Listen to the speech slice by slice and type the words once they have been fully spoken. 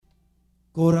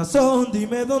Corazón,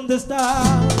 dime dónde estás,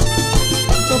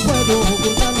 no puedo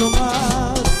ocultarlo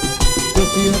más. Yo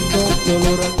siento un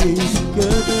dolor aquí que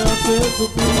me hace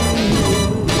sufrir.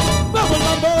 ¡Vamos,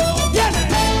 mambo! ¡Viene!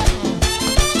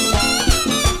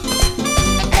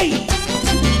 ¡Ey!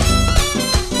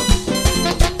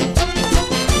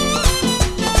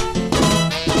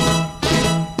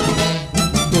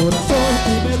 Corazón,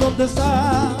 dime dónde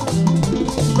estás,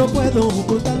 no puedo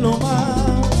ocultarlo más.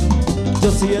 Yo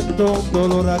siento un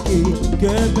dolor aquí que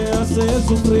me hace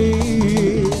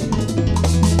sufrir.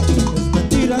 Es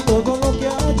mentira todo lo que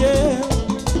ayer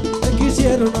me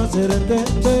quisieron hacer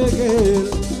entender.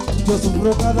 Yo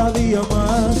sufro cada día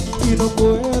más y no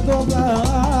puedo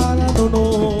hablar, no, no.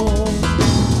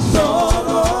 No,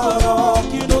 no, no,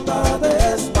 que no te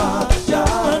desmayes, ya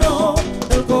no,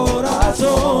 el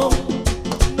corazón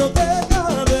no deja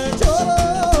de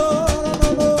llorar, no,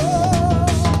 no.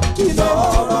 Y no,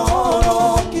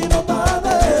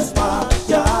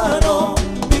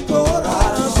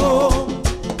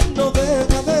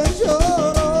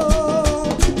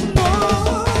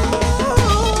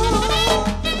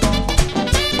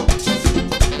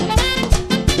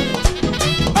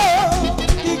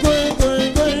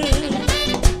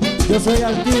 yo soy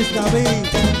artista, Dahian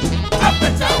El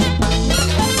Apechao.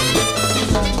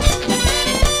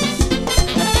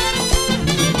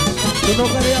 Tú no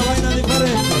querías vaina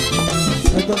diferente.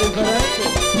 Esto es diferente.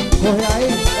 Coge ahí,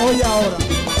 oye ahora.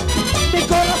 Mi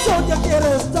corazón ya quiere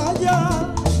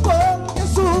estallar, porque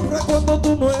sufre cuando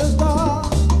tú no estás.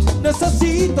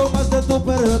 Necesito más de tu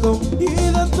perdón y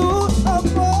de tu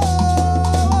amor.